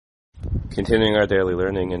Continuing our daily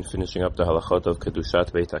learning and finishing up the halachot of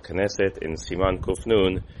Kedushat Beit HaKnesset in Siman Kuf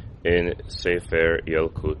Nun in Sefer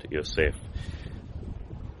Yalkut Yosef.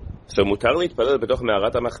 So, mutar litpalel betoch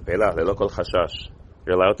me'arat ha'machpelah lelo kol chashash.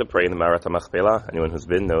 You're allowed to pray in the Me'arat HaMachpelah. Anyone who's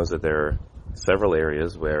been knows that there are several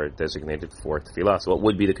areas where it's designated for tefillah. So what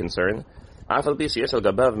would be the concern?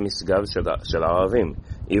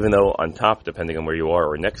 Even though on top, depending on where you are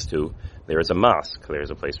or next to, there is a mosque, there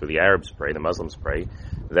is a place where the Arabs pray, the Muslims pray,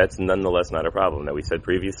 that's nonetheless not a problem. Now we said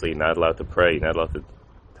previously, not allowed to pray, not allowed to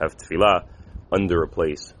have tefillah under a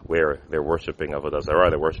place where they're worshipping Avodah Zarah,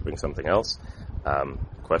 they're worshipping something else.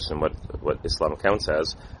 Question what Islam counts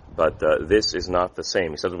as, but this is not the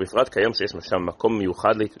same. He says,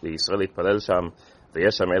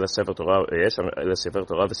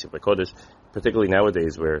 particularly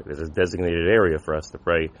nowadays where there's a designated area for us to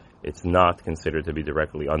pray, it's not considered to be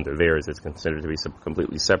directly under theirs, it's considered to be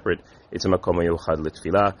completely separate. It's a makom yuchad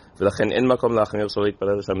litfilah.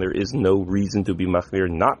 There is no reason to be machmir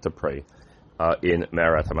not to pray in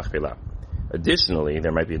Me'arat HaMachpelah. Additionally,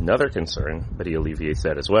 there might be another concern, but he alleviates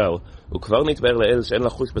that as well.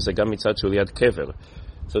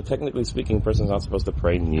 So technically speaking, a person is not supposed to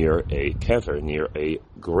pray near a kever, near a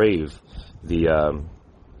grave. The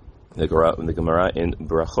Gemara in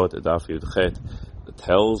Brachot Daf Yud Chet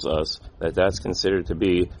tells us that that's considered to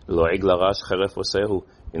be lo'eg larash cheref vosehu.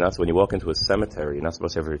 When you walk into a cemetery, you're not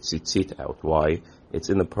supposed to have your tzitzit out. Why? It's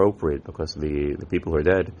inappropriate because the people are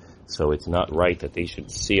dead, so it's not right that they should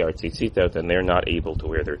see our tzitzit out, and they're not able to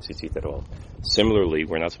wear their tzitzit at all. Similarly,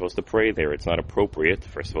 we're not supposed to pray there. It's not appropriate.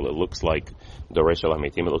 First of all, it looks like Doresh al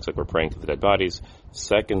HaMeitim, it looks like we're praying to the dead bodies.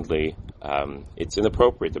 Secondly, it's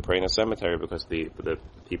inappropriate to pray in a cemetery because the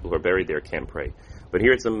people who are buried there can't pray. But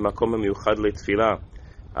here it's a makom miyuchad litfilah.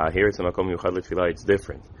 It's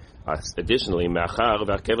different. Additionally,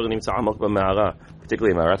 particularly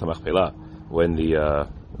Me'arat HaMachpelah, when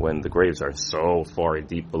the graves are so far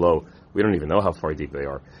deep below, we don't even know how far deep they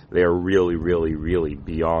are. They are really, really, really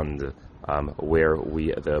beyond where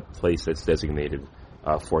the place that's designated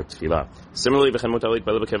for tefillah. Similarly,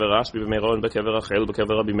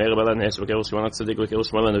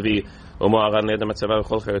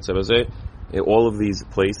 all of these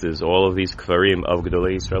places, all of these kvarim of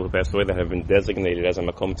Gedolei Yisrael who passed away that have been designated as a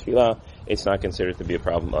makom tefillah, it's not considered to be a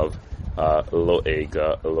problem of lo'eg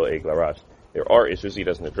larash. There are issues, he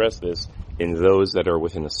doesn't address this, in those that are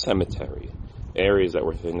within a cemetery. Areas that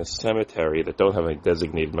were within a cemetery that don't have a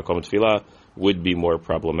designated makom tefillah would be more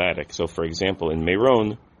problematic. So, for example, in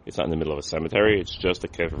Meron, it's not in the middle of a cemetery, it's just a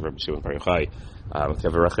kever of Rabbi Shimon Bar Yochai.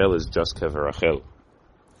 Kever Rachel is just kever Rachel.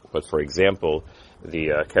 But, for example,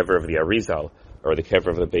 the kever of the Arizal, or the kever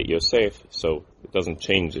of the Beit Yosef, so it doesn't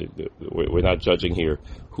change. We're not judging here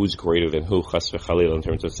who's greater than who, chas v'chalil, in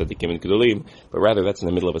terms of tzaddikim and gedolim, but rather that's in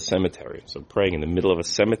the middle of a cemetery. So praying in the middle of a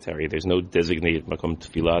cemetery, there's no designated makom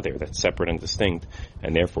tefillah there that's separate and distinct,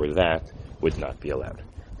 and therefore that would not be allowed.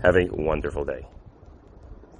 Have a wonderful day.